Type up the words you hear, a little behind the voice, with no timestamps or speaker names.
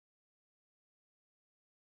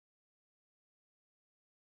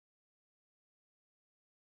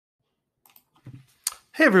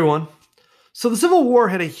Hey everyone. So the Civil War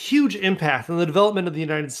had a huge impact on the development of the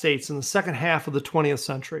United States in the second half of the 20th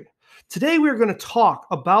century. Today we are going to talk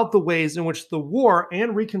about the ways in which the war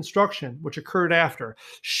and Reconstruction, which occurred after,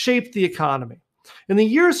 shaped the economy. In the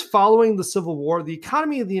years following the Civil War, the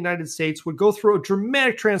economy of the United States would go through a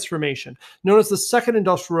dramatic transformation known as the Second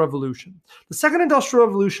Industrial Revolution. The Second Industrial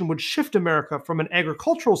Revolution would shift America from an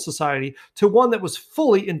agricultural society to one that was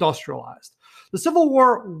fully industrialized. The Civil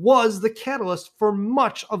War was the catalyst for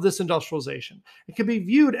much of this industrialization. It can be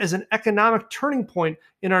viewed as an economic turning point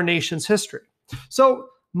in our nation's history. So,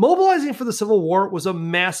 mobilizing for the Civil War was a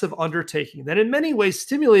massive undertaking that in many ways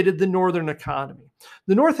stimulated the Northern economy.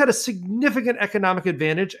 The North had a significant economic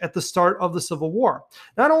advantage at the start of the Civil War.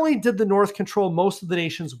 Not only did the North control most of the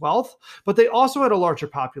nation's wealth, but they also had a larger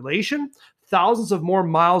population, thousands of more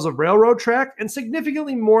miles of railroad track, and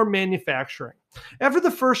significantly more manufacturing. After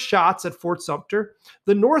the first shots at Fort Sumter,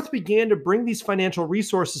 the North began to bring these financial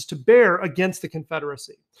resources to bear against the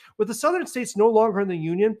Confederacy. With the Southern states no longer in the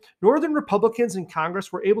Union, Northern Republicans in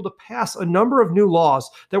Congress were able to pass a number of new laws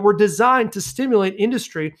that were designed to stimulate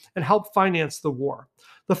industry and help finance the war.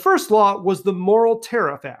 The first law was the Morrill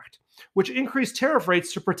Tariff Act, which increased tariff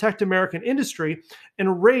rates to protect American industry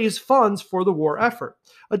and raise funds for the war effort.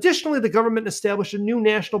 Additionally, the government established a new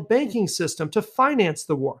national banking system to finance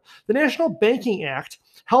the war. The National Banking Act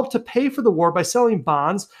helped to pay for the war by selling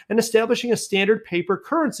bonds and establishing a standard paper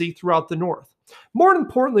currency throughout the North. More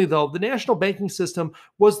importantly, though, the national banking system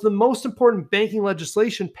was the most important banking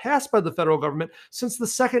legislation passed by the federal government since the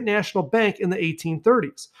Second National Bank in the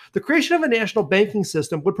 1830s. The creation of a national banking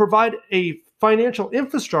system would provide a financial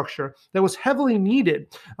infrastructure that was heavily needed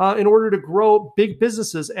in order to grow big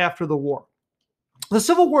businesses after the war. The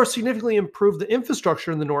Civil War significantly improved the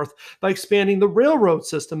infrastructure in the North by expanding the railroad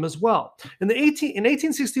system as well. In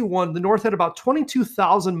 1861, the North had about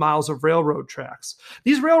 22,000 miles of railroad tracks.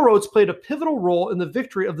 These railroads played a pivotal role in the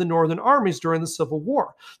victory of the Northern armies during the Civil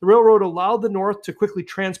War. The railroad allowed the North to quickly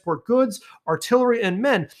transport goods, artillery, and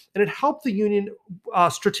men, and it helped the Union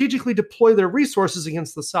strategically deploy their resources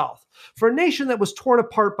against the South. For a nation that was torn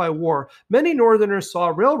apart by war, many Northerners saw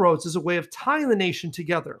railroads as a way of tying the nation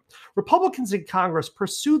together. Republicans in Congress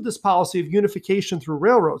pursued this policy of unification through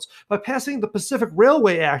railroads by passing the Pacific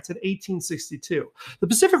Railway Act in 1862. The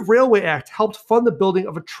Pacific Railway Act helped fund the building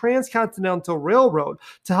of a transcontinental railroad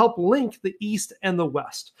to help link the East and the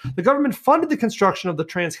West. The government funded the construction of the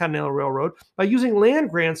Transcontinental Railroad by using land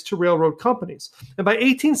grants to railroad companies, and by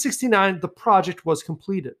 1869, the project was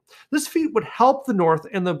completed. This feat would help the North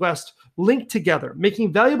and the West link together,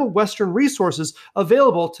 making valuable Western resources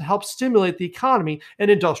available to help stimulate the economy and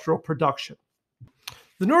industrial production.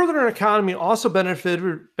 The Northern economy also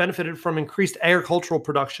benefited from increased agricultural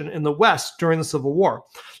production in the West during the Civil War.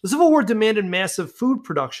 The Civil War demanded massive food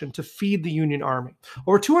production to feed the Union Army.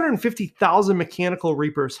 Over 250,000 mechanical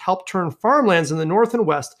reapers helped turn farmlands in the North and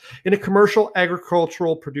West into commercial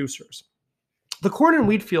agricultural producers. The corn and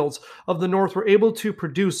wheat fields of the North were able to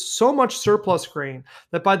produce so much surplus grain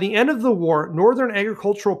that by the end of the war, Northern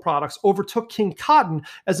agricultural products overtook King cotton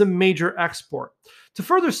as a major export. To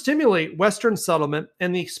further stimulate Western settlement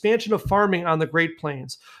and the expansion of farming on the Great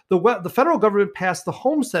Plains, the federal government passed the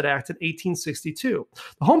Homestead Act in 1862.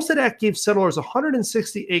 The Homestead Act gave settlers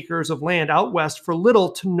 160 acres of land out west for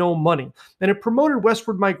little to no money, and it promoted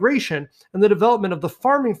westward migration and the development of the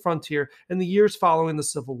farming frontier in the years following the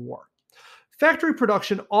Civil War. Factory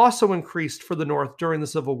production also increased for the North during the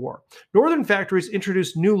Civil War. Northern factories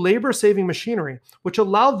introduced new labor-saving machinery, which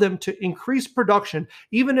allowed them to increase production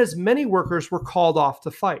even as many workers were called off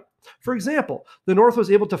to fight. For example, the North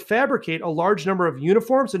was able to fabricate a large number of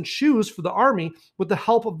uniforms and shoes for the Army with the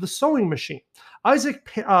help of the sewing machine. Isaac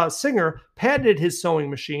Singer patented his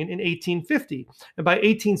sewing machine in 1850, and by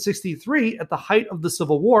 1863, at the height of the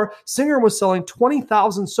Civil War, Singer was selling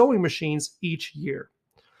 20,000 sewing machines each year.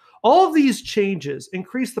 All of these changes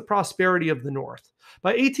increased the prosperity of the North.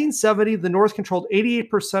 By 1870, the North controlled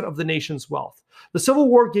 88% of the nation's wealth. The Civil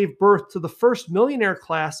War gave birth to the first millionaire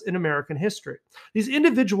class in American history. These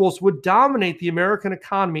individuals would dominate the American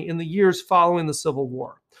economy in the years following the Civil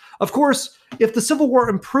War. Of course, if the Civil War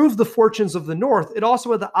improved the fortunes of the North, it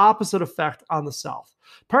also had the opposite effect on the South.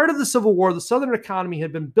 Prior to the Civil War, the Southern economy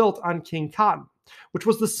had been built on King cotton, which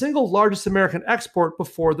was the single largest American export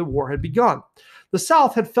before the war had begun. The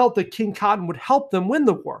South had felt that King Cotton would help them win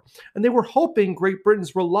the war, and they were hoping Great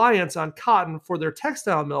Britain's reliance on cotton for their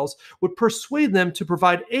textile mills would persuade them to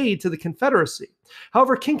provide aid to the Confederacy.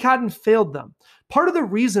 However, King Cotton failed them. Part of the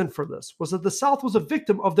reason for this was that the South was a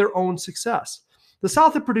victim of their own success. The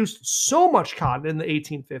South had produced so much cotton in the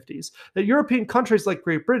 1850s that European countries like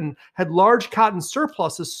Great Britain had large cotton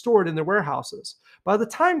surpluses stored in their warehouses. By the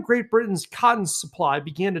time Great Britain's cotton supply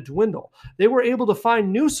began to dwindle, they were able to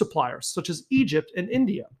find new suppliers, such as Egypt and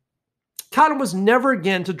India. Cotton was never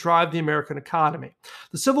again to drive the American economy.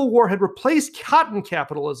 The Civil War had replaced cotton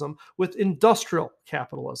capitalism with industrial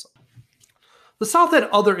capitalism. The South had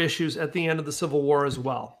other issues at the end of the Civil War as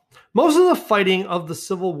well. Most of the fighting of the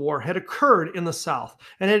Civil War had occurred in the South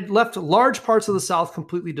and had left large parts of the South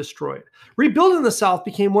completely destroyed. Rebuilding the South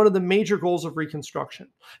became one of the major goals of Reconstruction.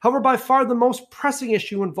 However, by far the most pressing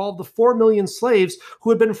issue involved the 4 million slaves who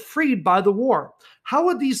had been freed by the war. How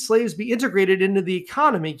would these slaves be integrated into the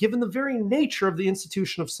economy given the very nature of the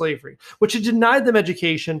institution of slavery, which had denied them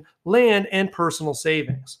education, land, and personal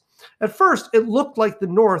savings? At first, it looked like the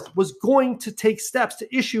North was going to take steps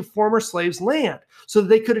to issue former slaves land so that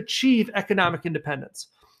they could achieve economic independence.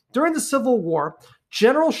 During the Civil War,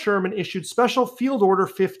 General Sherman issued Special Field Order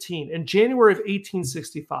 15 in January of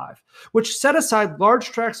 1865, which set aside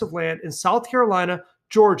large tracts of land in South Carolina,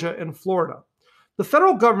 Georgia, and Florida. The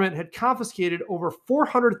federal government had confiscated over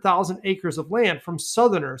 400,000 acres of land from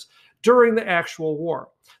Southerners during the actual war.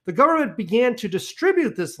 The government began to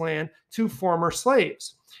distribute this land to former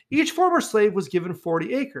slaves. Each former slave was given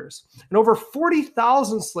 40 acres, and over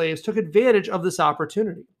 40,000 slaves took advantage of this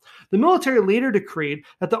opportunity. The military later decreed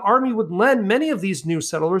that the army would lend many of these new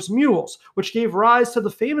settlers mules, which gave rise to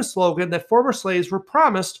the famous slogan that former slaves were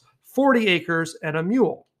promised 40 acres and a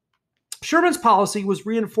mule. Sherman's policy was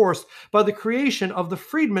reinforced by the creation of the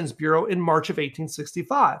Freedmen's Bureau in March of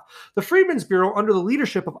 1865. The Freedmen's Bureau, under the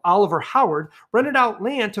leadership of Oliver Howard, rented out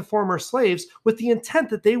land to former slaves with the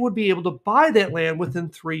intent that they would be able to buy that land within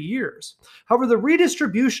 3 years. However, the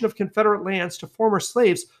redistribution of Confederate lands to former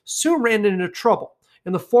slaves soon ran into trouble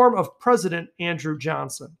in the form of President Andrew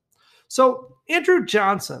Johnson. So Andrew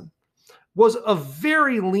Johnson was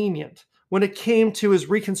very lenient when it came to his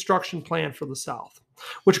Reconstruction plan for the South,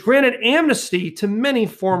 which granted amnesty to many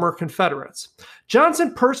former Confederates.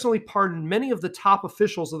 Johnson personally pardoned many of the top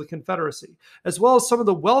officials of the Confederacy, as well as some of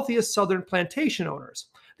the wealthiest Southern plantation owners.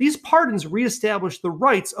 These pardons reestablished the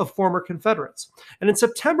rights of former Confederates. And in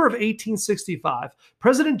September of 1865,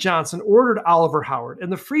 President Johnson ordered Oliver Howard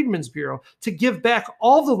and the Freedmen's Bureau to give back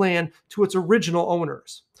all the land to its original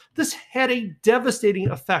owners. This had a devastating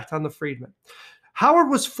effect on the freedmen. Howard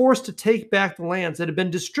was forced to take back the lands that had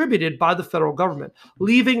been distributed by the federal government,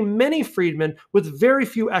 leaving many freedmen with very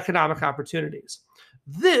few economic opportunities.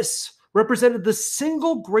 This represented the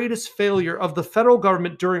single greatest failure of the federal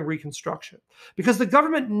government during Reconstruction, because the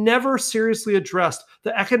government never seriously addressed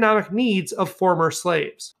the economic needs of former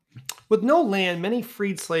slaves. With no land, many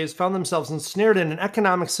freed slaves found themselves ensnared in an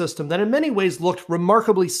economic system that in many ways looked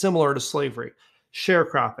remarkably similar to slavery: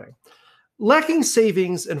 sharecropping. Lacking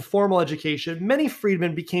savings and formal education, many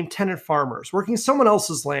freedmen became tenant farmers, working someone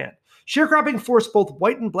else's land. Sharecropping forced both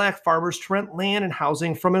white and black farmers to rent land and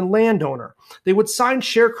housing from a landowner. They would sign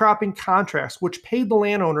sharecropping contracts, which paid the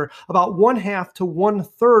landowner about 1/2 to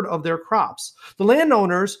 1/3 of their crops. The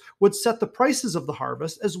landowners would set the prices of the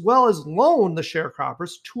harvest, as well as loan the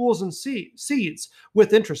sharecroppers tools and seeds,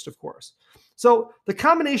 with interest, of course. So the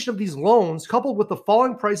combination of these loans, coupled with the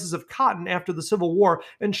falling prices of cotton after the Civil War,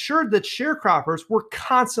 ensured that sharecroppers were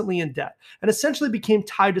constantly in debt and essentially became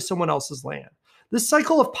tied to someone else's land. This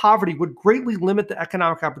cycle of poverty would greatly limit the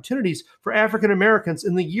economic opportunities for African Americans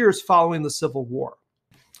in the years following the Civil War.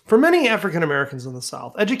 For many African Americans in the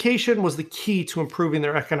South, education was the key to improving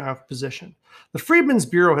their economic position. The Freedmen's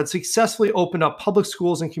Bureau had successfully opened up public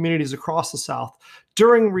schools and communities across the South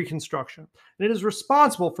during Reconstruction, and it is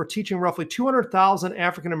responsible for teaching roughly 200,000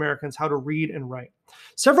 African Americans how to read and write.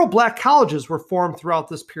 Several black colleges were formed throughout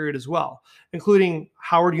this period as well, including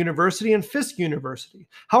Howard University and Fisk University.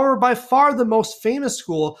 However, by far the most famous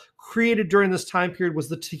school created during this time period was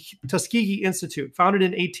the Tuskegee Institute, founded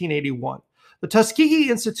in 1881. The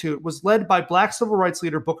Tuskegee Institute was led by Black civil rights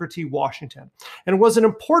leader Booker T. Washington and was an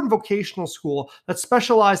important vocational school that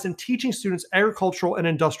specialized in teaching students agricultural and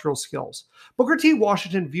industrial skills. Booker T.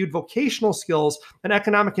 Washington viewed vocational skills and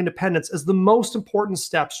economic independence as the most important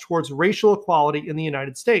steps towards racial equality in the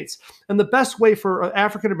United States, and the best way for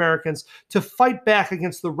African Americans to fight back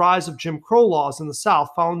against the rise of Jim Crow laws in the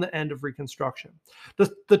South following the end of Reconstruction.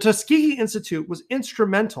 The Tuskegee Institute was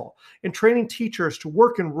instrumental in training teachers to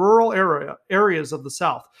work in rural areas of the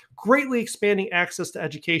South, greatly expanding access to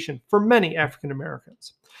education for many African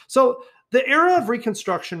Americans. So the era of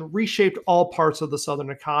Reconstruction reshaped all parts of the Southern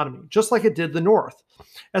economy, just like it did the North.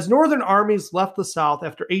 As Northern armies left the South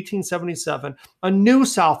after 1877, a new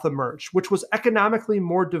South emerged, which was economically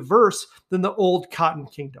more diverse than the old Cotton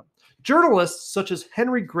Kingdom. Journalists such as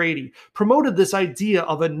Henry Grady promoted this idea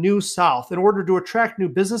of a new South in order to attract new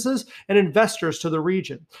businesses and investors to the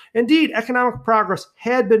region. Indeed, economic progress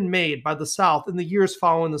had been made by the South in the years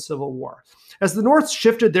following the Civil War. As the North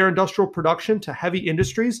shifted their industrial production to heavy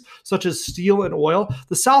industries such as steel and oil,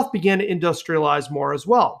 the South began to industrialize more as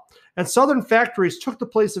well. And Southern factories took the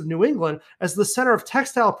place of New England as the center of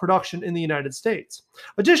textile production in the United States.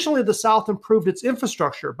 Additionally, the South improved its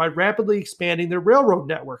infrastructure by rapidly expanding their railroad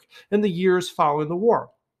network in the years following the war.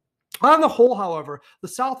 On the whole, however, the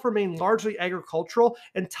South remained largely agricultural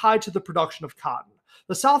and tied to the production of cotton.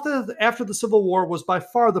 The South after the Civil War was by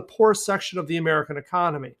far the poorest section of the American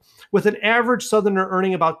economy, with an average Southerner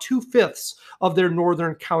earning about 2/5 of their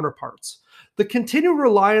Northern counterparts. The continued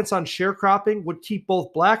reliance on sharecropping would keep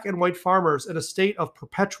both black and white farmers in a state of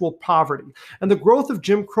perpetual poverty, and the growth of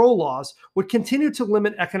Jim Crow laws would continue to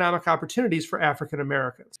limit economic opportunities for African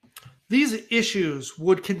Americans. These issues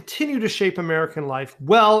would continue to shape American life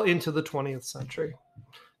well into the 20th century.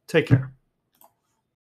 Take care.